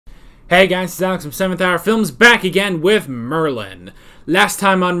Hey guys, it's Alex from 7th Hour Films back again with Merlin. Last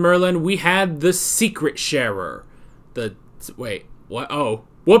time on Merlin, we had the Secret Sharer. Wait, what? Oh,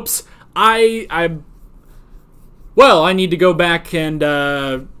 whoops. Well, I need to go back and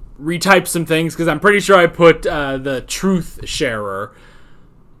retype some things because I'm pretty sure I put the Truth Sharer.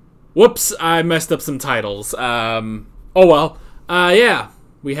 Whoops, I messed up some titles. Oh well. Yeah,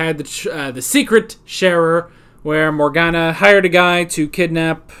 we had the Secret Sharer, where Morgana hired a guy to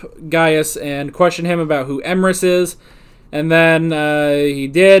kidnap Gaius and question him about who Emrys is. And then he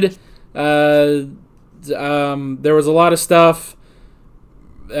did. There was a lot of stuff.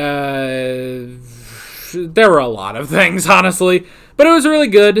 There were a lot of things, honestly. But it was really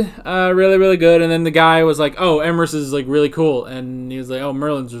good. Really, really good. And then the guy was like, oh, Emrys is like really cool. And he was like, oh,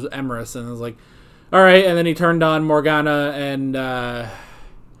 Merlin's Emrys. And I was like, all right. And then he turned on Morgana and,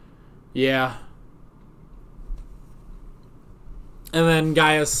 yeah. And then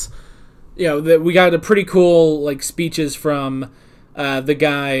Gaius, we got a pretty cool like speeches from the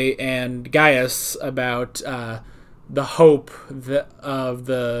guy and Gaius about the hope of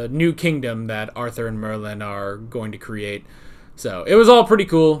the new kingdom that Arthur and Merlin are going to create. So it was all pretty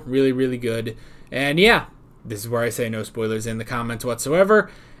cool, really, really good. And yeah, this is where I say no spoilers in the comments whatsoever.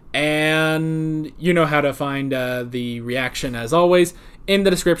 And you know how to find the reaction as always in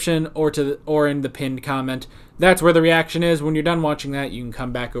the description or in the pinned comment. That's where the reaction is. When you're done watching that, you can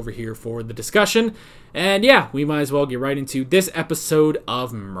come back over here for the discussion. And yeah, we might as well get right into this episode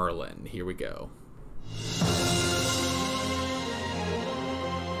of Merlin. Here we go.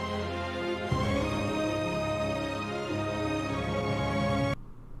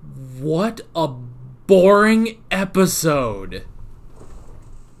 What a boring episode.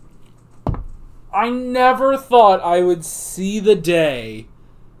 I never thought I would see the day.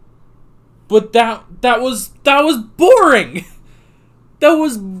 But that was boring. That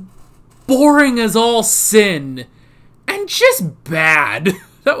was boring as all sin. And just bad.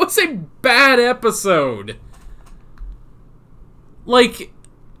 That was a bad episode. Like,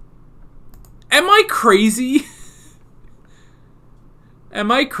 am I crazy?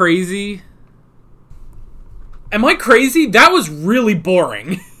 Am I crazy? Am I crazy? That was really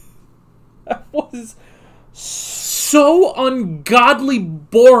boring. That was so ungodly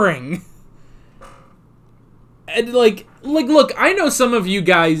boring. And like, look, I know some of you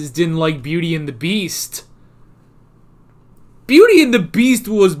guys didn't like Beauty and the Beast. Beauty and the Beast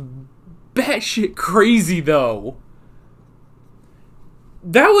was batshit crazy, though.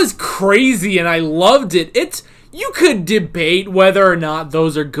 That was crazy, and I loved it. You could debate whether or not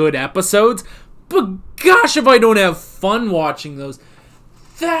those are good episodes, but gosh, if I don't have fun watching those.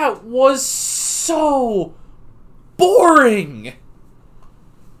 That was so boring.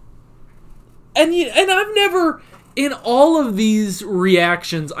 And I've never, in all of these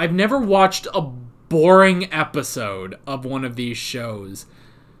reactions, I've never watched a boring episode of one of these shows.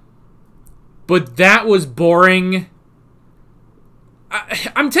 But that was boring.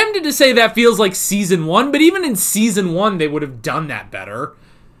 I'm tempted to say that feels like Season 1, but even in Season 1, they would have done that better.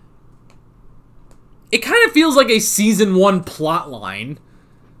 It kind of feels like a Season 1 plotline.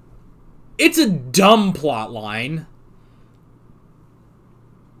 It's a dumb plotline.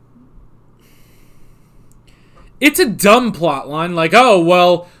 It's a dumb plotline, like, oh,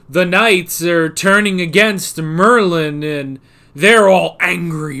 well, the knights are turning against Merlin, and they're all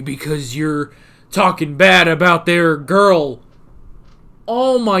angry because you're talking bad about their girl.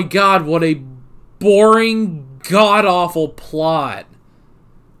 Oh my god, what a boring, god-awful plot.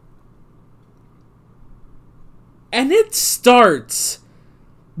 And it starts.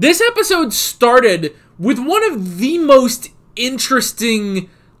 This episode started with one of the most interesting,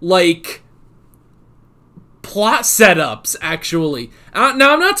 like, plot setups, actually.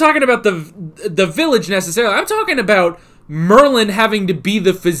 Now, I'm not talking about the village necessarily. I'm talking about Merlin having to be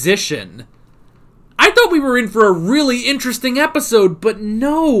the physician. I thought we were in for a really interesting episode, but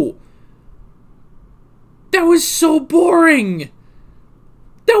no. That was so boring.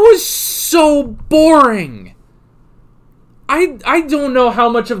 That was so boring. I don't know how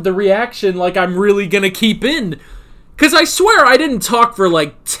much of the reaction, like, I'm really gonna keep in. Because I swear I didn't talk for,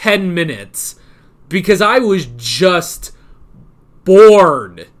 like, 10 minutes. Because I was just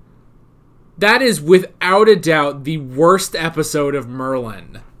bored. That is without a doubt the worst episode of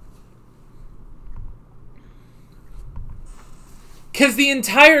Merlin. Because the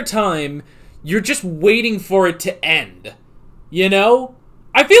entire time, you're just waiting for it to end. You know?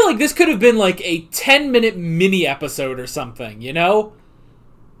 I feel like this could have been like a 10-minute mini episode or something, you know?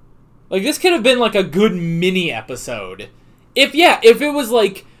 Like, this could have been like a good mini episode. If it was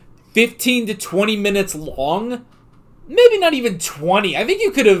like 15 to 20 minutes long, maybe not even 20. I think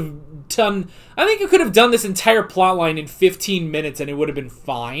you could have done this entire plotline in 15 minutes and it would have been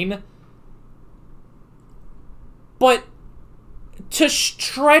fine. But to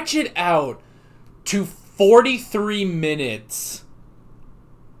stretch it out to 43 minutes,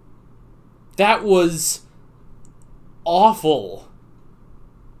 that was awful.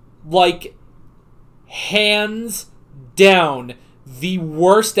 Like, hands down, the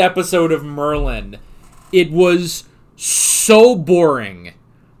worst episode of Merlin. It was so boring.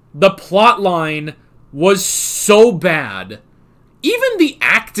 The plotline was so bad. Even the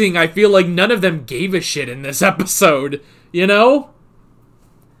acting, I feel like none of them gave a shit in this episode, you know?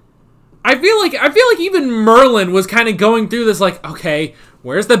 I feel like even Merlin was kind of going through this like, okay,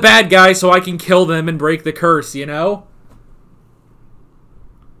 where's the bad guy so I can kill them and break the curse, you know?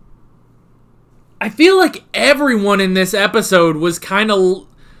 I feel like everyone in this episode was kind of...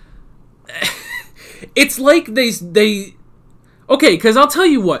 It's like they... Okay, because I'll tell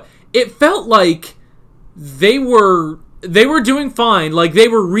you what. It felt like they were doing fine. Like, they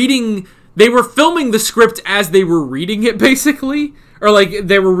were filming the script as they were reading it, basically. Or, like,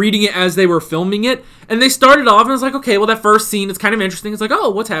 they were reading it as they were filming it. And they started off, and I was like, okay, well, that first scene is kind of interesting. It's like, oh,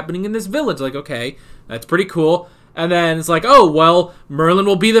 what's happening in this village? Like, okay, that's pretty cool. And then it's like, oh, well, Merlin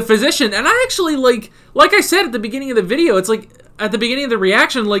will be the physician. And I actually, like I said at the beginning of the video, it's like, at the beginning of the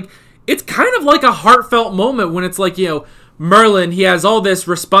reaction, like, it's kind of like a heartfelt moment when it's like, you know, Merlin, he has all this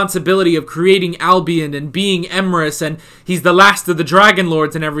responsibility of creating Albion and being Emrys, and he's the last of the Dragon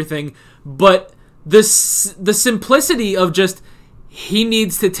Lords and everything. But the simplicity of just, he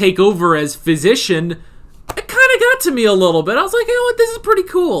needs to take over as physician, it kind of got to me a little bit. I was like, you know what, this is pretty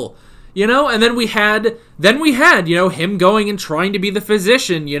cool. You know, and then we had, you know, him going and trying to be the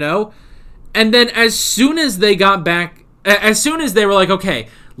physician, you know? And then as soon as they got back, as soon as they were like, okay,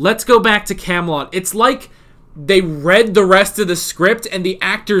 let's go back to Camelot, it's like they read the rest of the script and the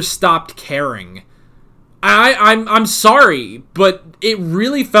actors stopped caring. I'm sorry, but it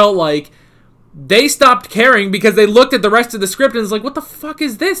really felt like they stopped caring because they looked at the rest of the script and was like, what the fuck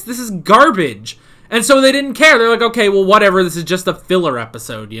is this? This is garbage. And so they didn't care. They're like, okay, well, whatever. This is just a filler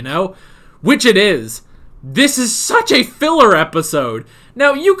episode, you know? Which it is. This is such a filler episode.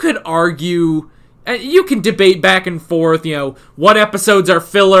 Now, you could argue, you can debate back and forth, you know, what episodes are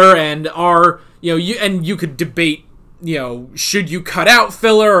filler and are, you know, you could debate, you know, should you cut out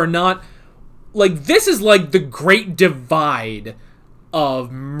filler or not? Like, this is like the great divide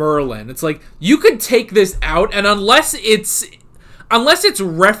of Merlin. It's like, you could take this out, and unless it's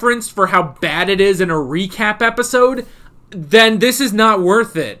referenced for how bad it is in a recap episode, then this is not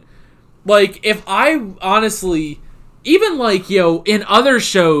worth it. Like, if I honestly, even like, you know, in other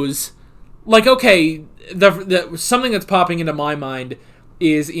shows, like, okay, something that's popping into my mind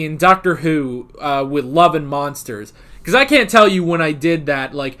is in Doctor Who with Love and Monsters. Because I can't tell you when I did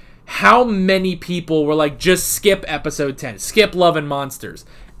that, like, how many people were like, just skip episode 10, skip Love and Monsters.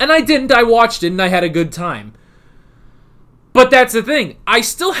 And I didn't, I watched it and I had a good time. But that's the thing, I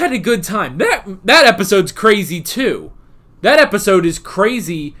still had a good time. That episode's crazy too. That episode is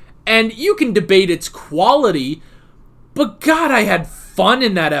crazy, and you can debate its quality, but God, I had fun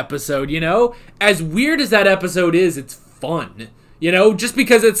in that episode, you know? As weird as that episode is, it's fun, you know? Just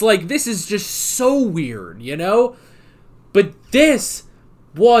because it's like, this is just so weird, you know? But this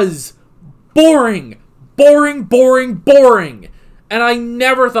was boring. Boring, boring, boring. And I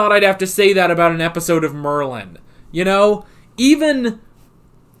never thought I'd have to say that about an episode of Merlin, you know? Even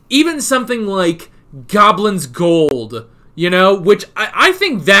something like Goblin's Gold, you know, which I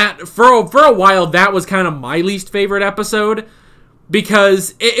think that for a while that was kind of my least favorite episode,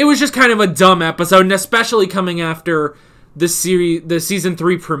 because it was just kind of a dumb episode, and especially coming after the season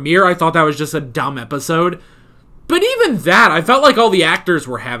 3 premiere, I thought that was just a dumb episode. But even that, I felt like all the actors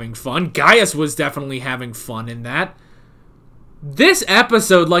were having fun. Gaius was definitely having fun in that. This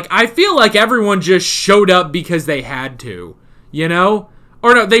episode, like, I feel like everyone just showed up because they had to, you know?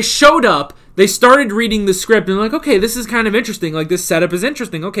 Or no, they showed up, they started reading the script, and like, okay, this is kind of interesting, like, this setup is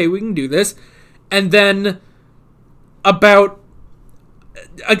interesting, okay, we can do this. And then,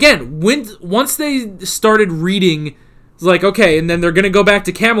 once they started reading, it's like, okay, and then they're gonna go back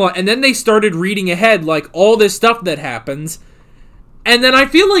to Camelot, and then they started reading ahead, like, all this stuff that happens, and then I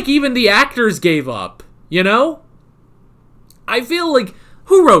feel like even the actors gave up, you know? I feel like,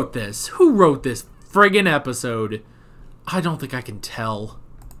 who wrote this? Who wrote this friggin' episode? I don't think I can tell.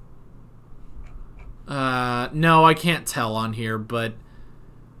 No, I can't tell on here, but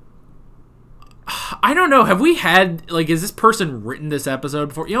I don't know. Have we had, like, has this person written this episode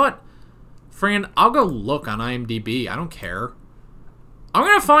before? You know what? Friggin', I'll go look on IMDb. I don't care. I'm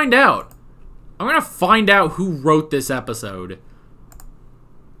gonna find out. I'm gonna find out who wrote this episode.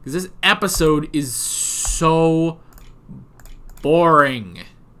 Because this episode is so boring.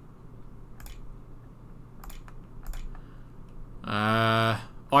 Oh,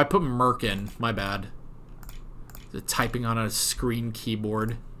 I put Merkin. My bad. The typing on a screen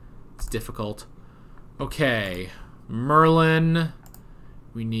keyboard. It's difficult. Okay. Merlin.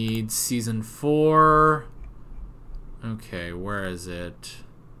 We need season 4. Okay, where is it?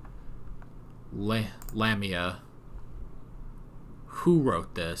 Lamia. Who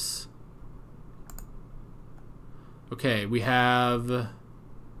wrote this? Okay, we have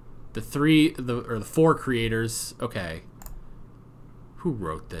the 4 creators. Okay. Who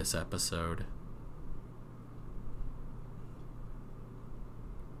wrote this episode?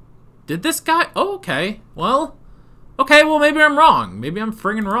 Did this guy? Oh, okay. Well, maybe I'm wrong. Maybe I'm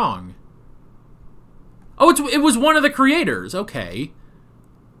friggin' wrong. Oh, it was one of the creators. Okay.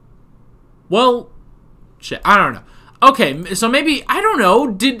 Well, shit. I don't know. Okay, so maybe, I don't know.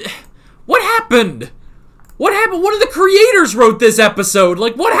 What happened? What happened? One of the creators wrote this episode.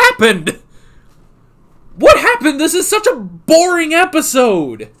 Like, what happened? What happened? This is such a boring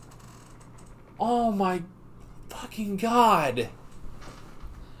episode. Oh my fucking god.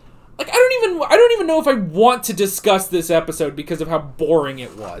 Like, I don't even know if I want to discuss this episode because of how boring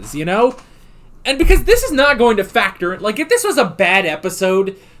it was, you know? And because this is not going to factor, like, if this was a bad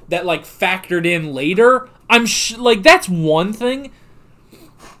episode that, like, factored in later, like, that's one thing.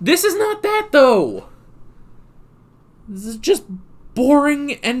 This is not that, though. This is just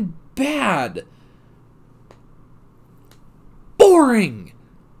boring and bad. Boring.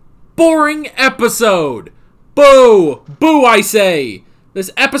 Boring episode. Boo. Boo, I say.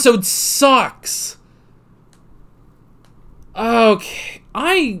 This episode sucks.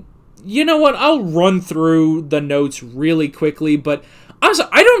 Okay. You know what? I'll run through the notes really quickly, but honestly,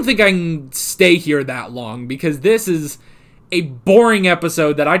 I don't think I can stay here that long because this is a boring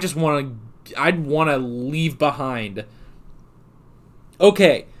episode that I'd want to leave behind.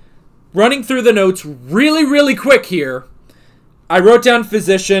 Okay. Running through the notes really, really quick here. I wrote down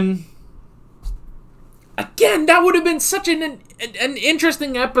physician. Again, that would have been such an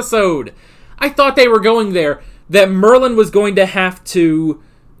interesting episode. I thought they were going there. That Merlin was going to have to...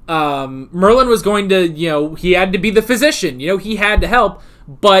 Merlin was going to, you know, he had to be the physician. You know, he had to help.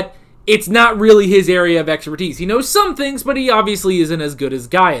 But it's not really his area of expertise. He knows some things, but he obviously isn't as good as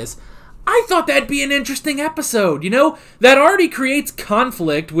Gaius. I thought that'd be an interesting episode, you know? That already creates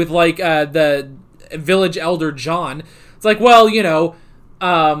conflict with, like, the village elder John. It's like, well, you know,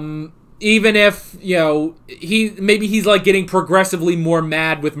 even if, you know, maybe he's, like, getting progressively more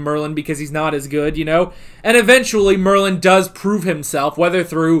mad with Merlin because he's not as good, you know? And eventually Merlin does prove himself, whether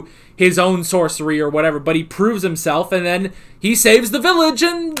through his own sorcery or whatever, but he proves himself, and then he saves the village,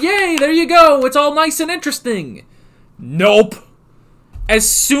 and yay, there you go, it's all nice and interesting. Nope. As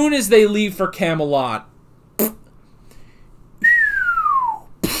soon as they leave for Camelot,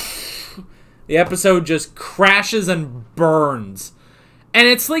 the episode just crashes and burns. And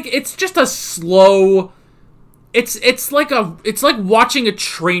it's like, it's just a slow... It's like watching a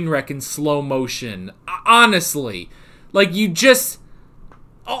train wreck in slow motion. Honestly. Like, you just...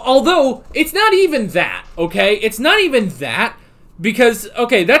 Although, it's not even that, okay? It's not even that. Because,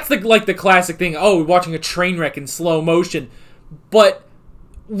 okay, that's the classic thing. Oh, we're watching a train wreck in slow motion. But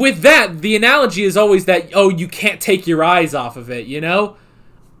with that, the analogy is always that, oh, you can't take your eyes off of it, you know?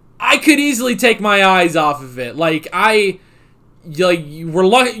 I could easily take my eyes off of it. Like,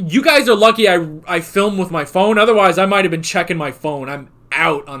 you guys are lucky I film with my phone. Otherwise, I might have been checking my phone. I'm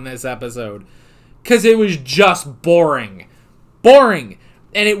out on this episode. Because it was just boring. Boring.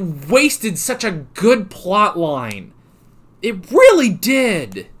 And it wasted such a good plot line. It really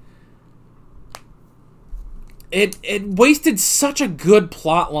did. It wasted such a good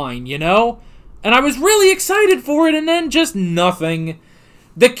plot line, you know? And I was really excited for it, and then just nothing.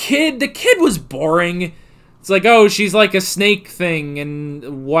 The kid was boring. It's like, oh, she's like a snake thing,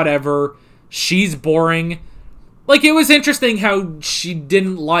 and whatever. She's boring. Like, it was interesting how she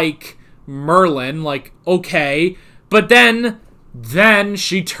didn't like Merlin. Like, okay. But then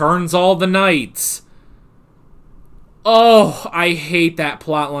she turns all the knights. Oh, I hate that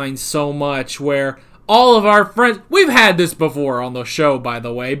plotline so much, where all of our friends... We've had this before on the show, by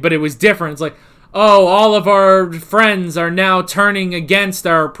the way, but it was different. It's like, oh, all of our friends are now turning against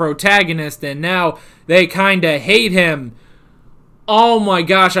our protagonist, and now they kind of hate him. Oh my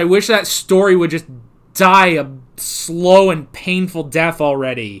gosh, I wish that story would just die a slow and painful death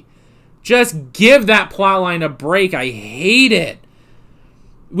already. Just give that plotline a break. I hate it.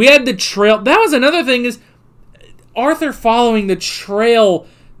 We had the trail. That was another thing, is Arthur following the trail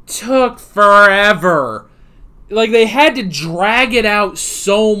took forever. Like, they had to drag it out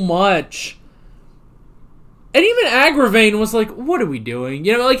so much. And even Agravain was like, what are we doing?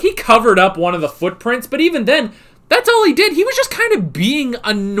 You know, like, he covered up one of the footprints, but even then, that's all he did. He was just kind of being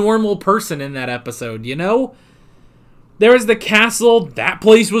a normal person in that episode, you know? There was the castle. That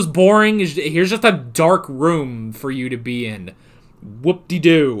place was boring. Here's just a dark room for you to be in.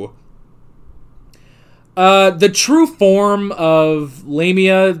 Whoop-de-doo. The true form of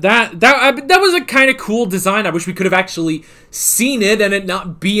Lamia, that was a kind of cool design. I wish we could have actually seen it and it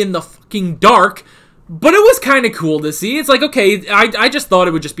not be in the fucking dark. But it was kind of cool to see. It's like, okay, I just thought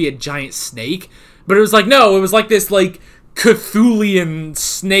it would just be a giant snake. But it was like, no, it was like this, like, Cthulhian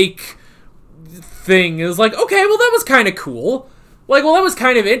snake thing. It was like, okay, well, that was kind of cool. Like, well, that was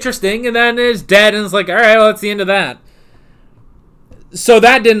kind of interesting. And then it's dead, and it's like, alright, well, that's the end of that. So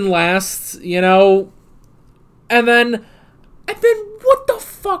that didn't last, you know. And then what the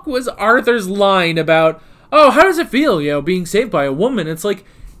fuck was Arthur's line about, oh, how does it feel, you know, being saved by a woman? It's like,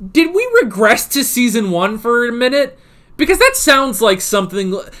 did we regress to season 1 for a minute? Because that sounds like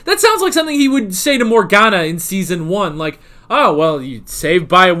something he would say to Morgana in season 1. Like, oh, well, you saved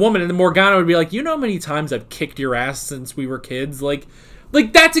by a woman. And then Morgana would be like, you know how many times I've kicked your ass since we were kids? Like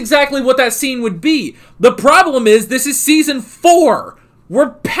that's exactly what that scene would be. The problem is, this is season 4. We're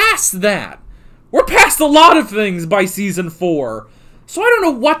past that. We're past a lot of things by season 4. So I don't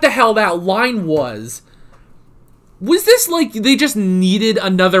know what the hell that line was. Was this like they just needed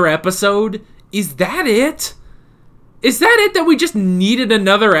another episode? Is that it? Is that it, that we just needed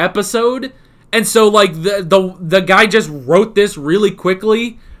another episode? And so like the guy just wrote this really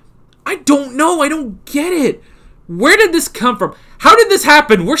quickly? I don't know. I don't get it. Where did this come from? How did this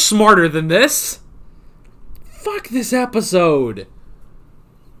happen? We're smarter than this. Fuck this episode.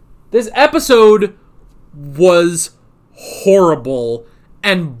 This episode was horrible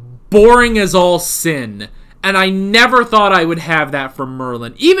and boring as all sin. And I never thought I would have that from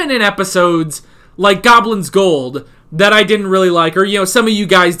Merlin. Even in episodes like Goblin's Gold that I didn't really like, or, you know, some of you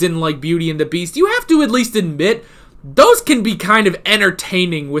guys didn't like Beauty and the Beast, you have to at least admit, those can be kind of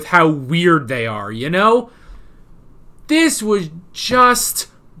entertaining with how weird they are, you know? This was just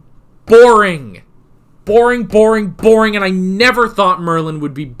boring. Boring, boring, boring, and I never thought Merlin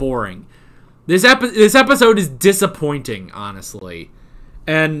would be boring. This episode is disappointing, honestly.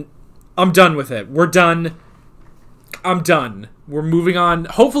 And I'm done with it. We're done. I'm done. We're moving on,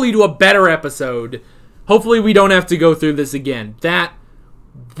 hopefully, to a better episode. Hopefully we don't have to go through this again.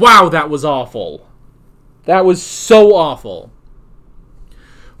 Wow, that was awful. That was so awful.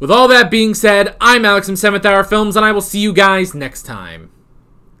 With all that being said, I'm Alex from 7th Hour Films, and I will see you guys next time.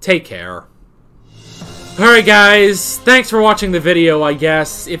 Take care. Alright guys, thanks for watching the video, I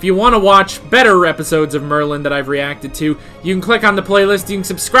guess. If you want to watch better episodes of Merlin that I've reacted to, you can click on the playlist, you can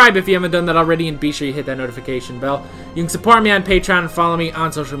subscribe if you haven't done that already, and be sure you hit that notification bell. You can support me on Patreon and follow me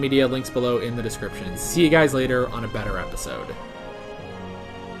on social media, links below in the description. See you guys later on a better episode.